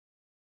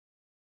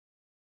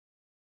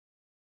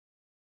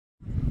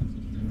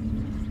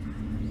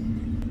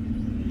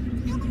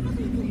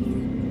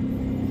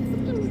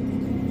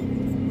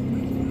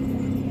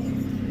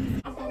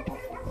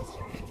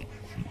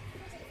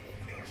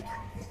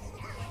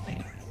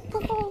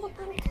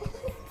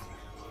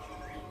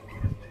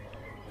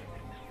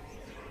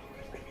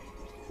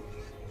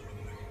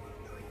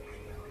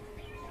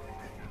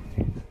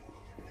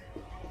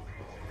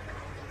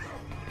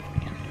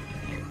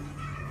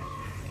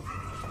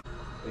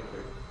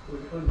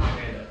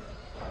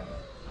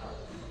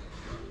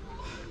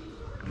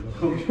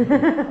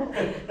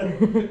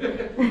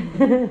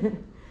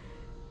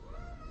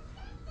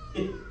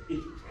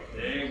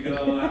There you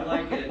go, I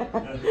like it.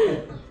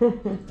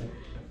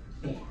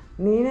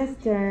 Nina's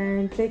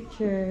turn,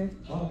 picture.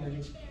 Oh,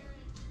 baby.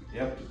 You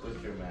have to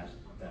put your mask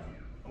down.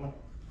 Come on,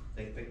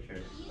 take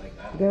pictures like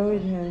that. Go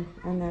with her,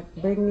 anak.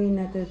 Bring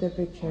Nina to the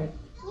picture.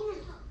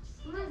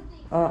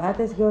 Oh,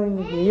 Ate's going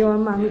with you. You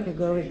want mommy to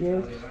go with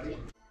you?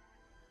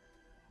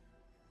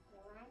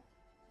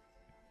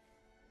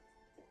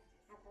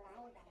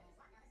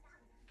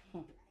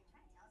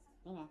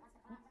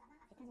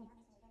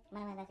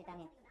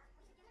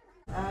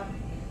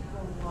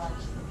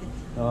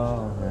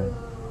 Oh, okay.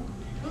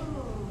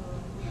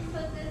 So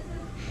this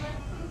is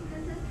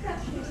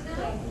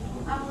Caputa.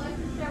 I'm looking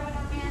to share with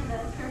Amanda.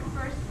 It's her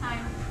first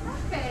time.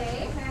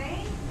 Okay. Okay.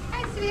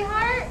 Hi,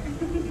 sweetheart.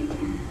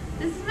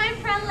 This is my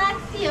friend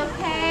Lexi,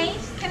 okay?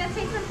 She's gonna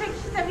take some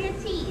pictures of your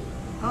teeth.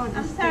 Oh,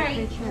 I'm sorry.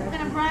 I'm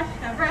gonna brush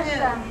them.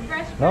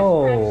 Brush.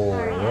 Oh,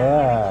 Sorry.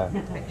 yeah.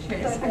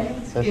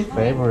 Pictures. His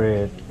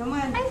favorite. Come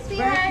on. Hi,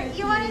 sweetheart.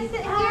 You want to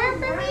sit here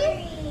for me?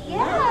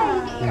 Yeah,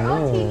 you get your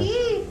own TV.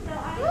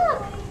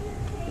 Look.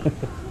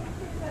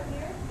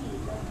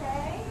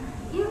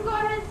 You can go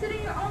ahead and sit in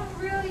your own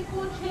really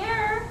cool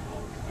chair.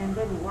 And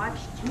then watch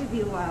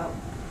TV while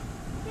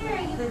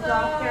Here you the go.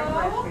 doctor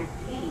brushes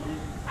your teeth.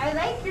 I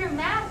like your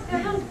mask.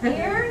 Are those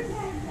ears?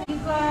 You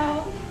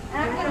go. And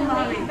I'm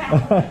gonna lay you back.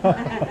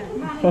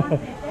 Mommy wants it.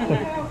 There you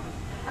go.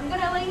 I'm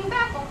gonna lay you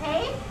back,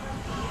 okay?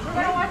 We're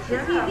gonna watch the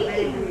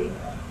TV.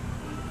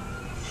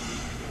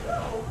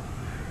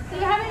 Do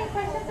you have any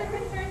questions or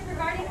concerns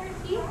regarding her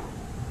teeth?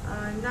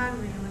 Not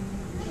really.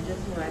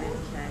 Just wanted to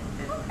check.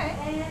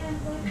 Okay.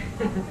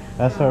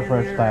 That's her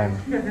first time.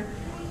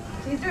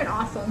 She's doing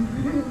awesome.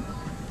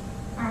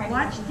 All right.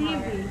 Watch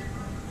TV.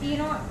 Do you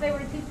know what flavor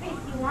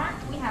toothpaste you want?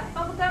 We have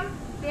bubblegum,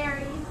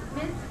 berries,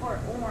 mint, or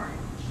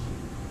orange.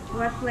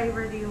 What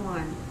flavor do you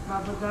want?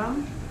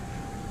 Bubblegum?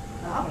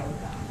 Bubblegum.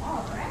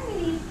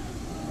 Alrighty.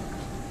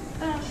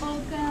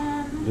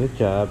 Bubblegum. Good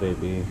job,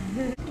 baby.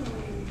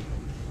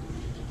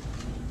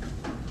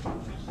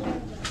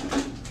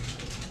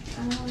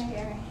 Oh,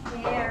 your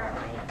hair.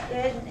 My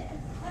goodness.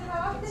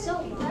 It's so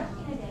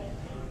fluffy today.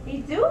 You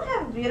do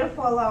have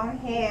beautiful long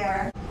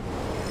hair.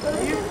 So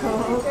this is the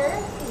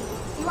scissors.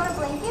 You want a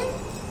blanket?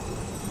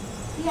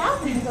 Yeah, I'm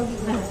gonna go get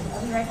one.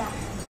 I'll be right back.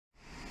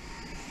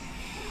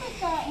 Like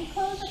that, and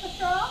close like a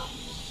straw.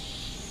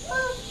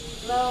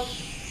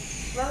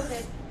 Close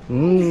it.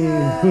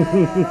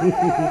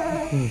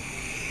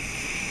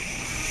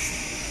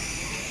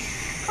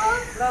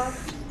 Close.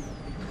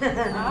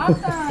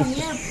 Awesome,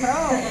 you're a pro.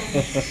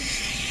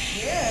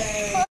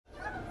 Good.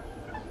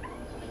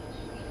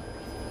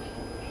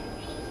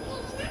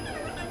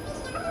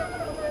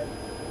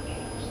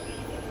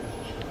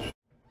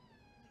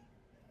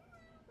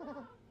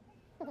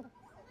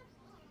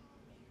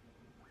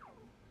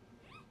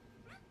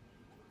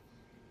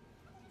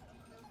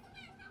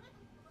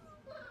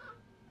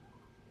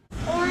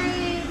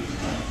 Orange,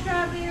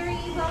 strawberry,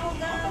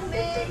 bubblegum,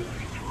 mint.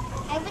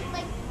 I would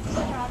like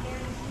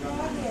strawberry.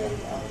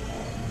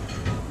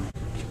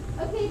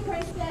 Okay,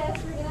 princess,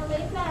 we're gonna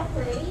lay back.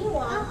 Ready?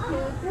 1,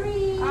 2,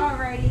 3.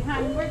 Alrighty,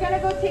 hon. We're gonna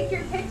go take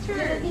your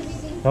picture.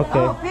 Okay.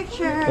 Oh,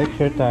 picture.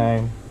 Picture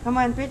time. Come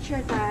on,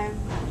 picture time.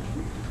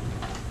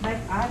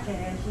 Like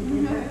Ate, she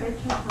did her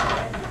picture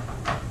already.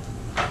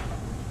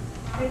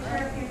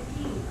 Picture of your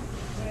teeth.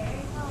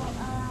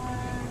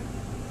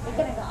 We're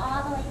gonna go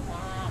all the way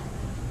back.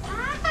 I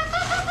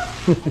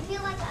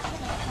feel like I'm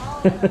gonna fall.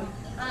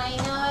 I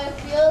know, it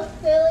feels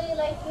silly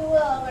like you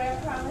will, but I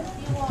promise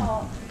you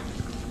won't.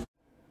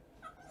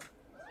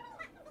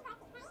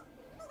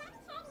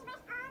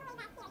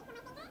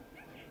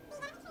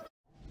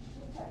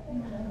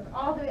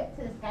 All the way up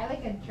to the sky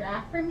like a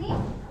giraffe for me.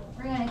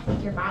 We're gonna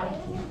take your body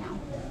here now.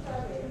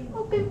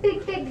 Open,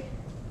 big, big.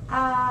 All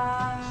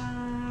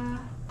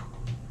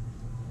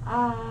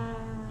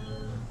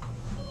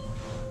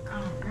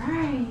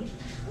right.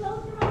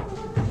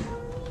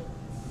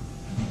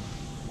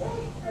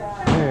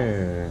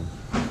 Here.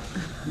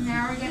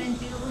 Now we're gonna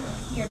do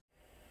your.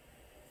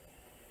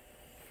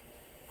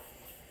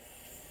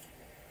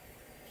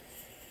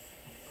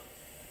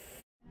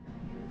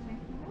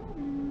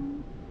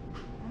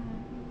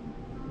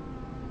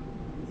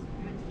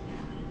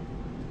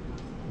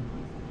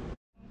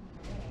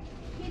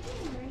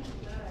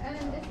 And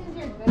then this is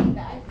your goodie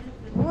bag.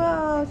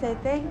 Whoa, say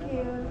thank you.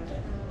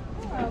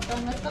 You're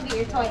welcome. Let's go get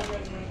your toy.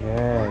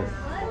 Yes.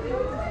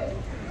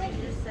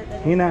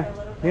 Nina,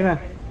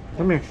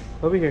 come here.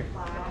 Over here.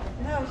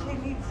 No, she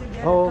needs to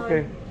get Oh, a toy.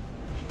 okay.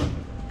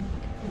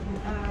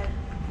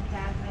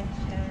 Dad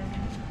mentioned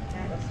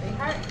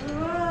Sweetheart.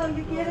 Whoa,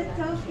 you get a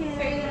token. So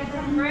you're gonna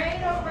come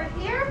right over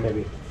here.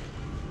 Baby.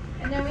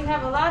 And then we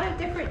have a lot of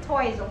different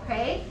toys,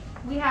 okay?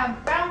 We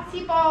have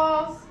bouncy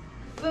balls,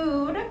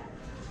 food,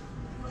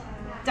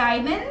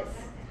 diamonds,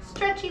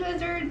 stretchy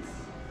lizards,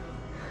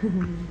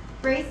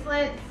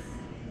 bracelets,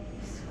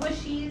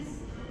 squishies,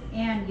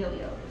 and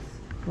yo-yos.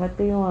 What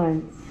do you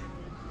want?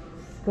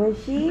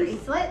 Squishies?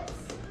 Bracelets.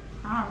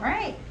 All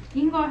right.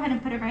 You can go ahead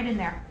and put it right in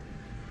there.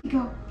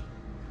 Go.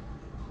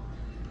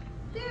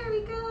 There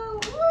we go.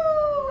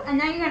 Woo! And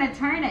now you're going to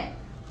turn it.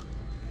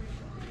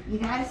 You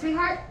got it,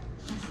 sweetheart?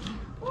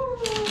 Woo!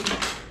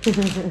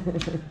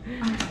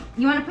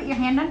 You want to put your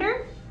hand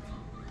under?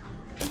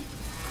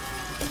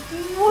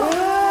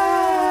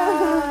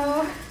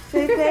 Whoa!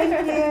 Say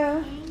thank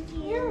you.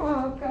 You're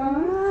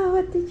welcome. Wow,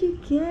 what did you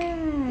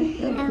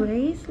get? A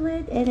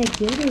bracelet and a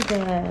goodie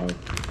bag.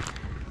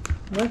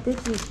 What did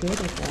you get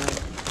about?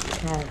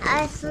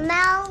 I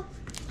smell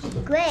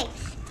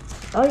grapes.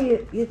 Oh,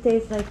 you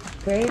taste like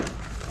grape?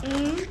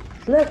 Mm.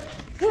 Look,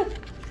 look.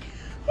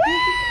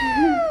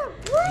 Woo!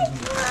 White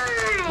one.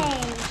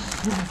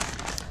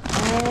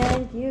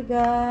 And you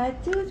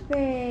got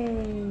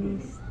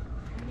toothpaste.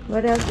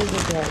 What else did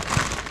you get?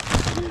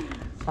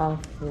 A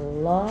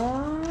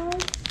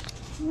floss.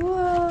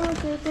 Whoa,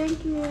 so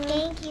thank you.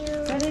 Thank you.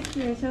 Put it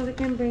here so we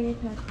can bring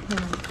it up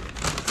home.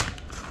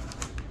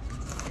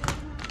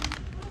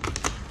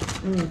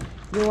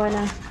 You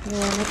wanna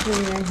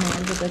clean your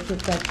hand because you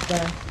touched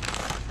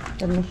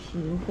the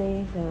machine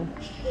thing, the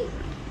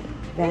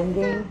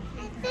bending.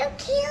 That's so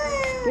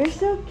cute. You're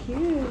so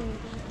cute.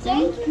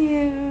 Thank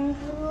you.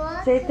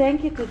 Say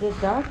thank you to the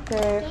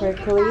doctor for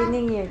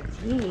cleaning your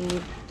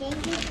teeth.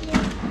 Thank you.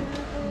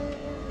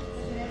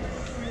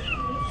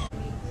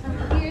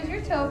 Here's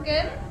your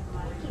token.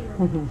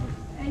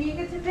 And you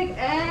get to pick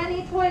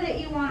any toy that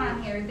you want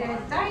on here.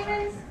 There's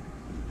diamonds,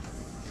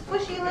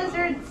 squishy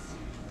lizards,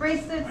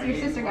 bracelets. Your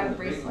sister got a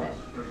bracelet.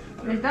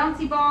 There's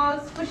bouncy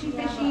balls, squishy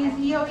fishies,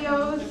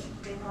 yo-yos,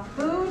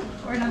 food,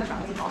 or another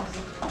bouncy ball.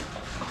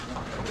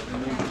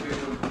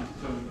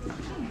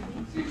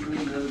 See if we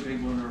need another big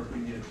one or if we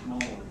need a small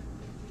one.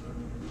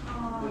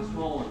 The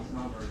small one's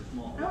not very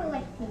small. I don't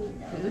like food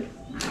though. Food.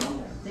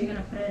 So you're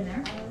gonna put it in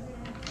there,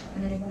 and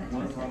then you're gonna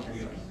One twist it probably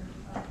this is. way.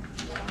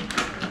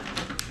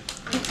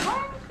 Good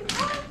one, good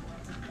one.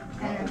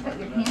 And then put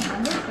your hand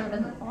under so it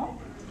doesn't fall,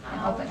 and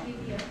open it.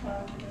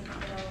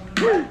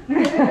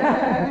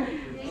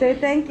 Say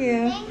thank you.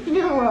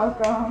 You're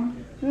welcome.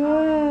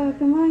 Whoa,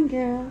 come on,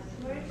 girls.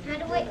 How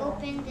do I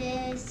open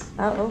this?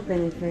 I'll open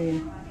it for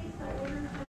you.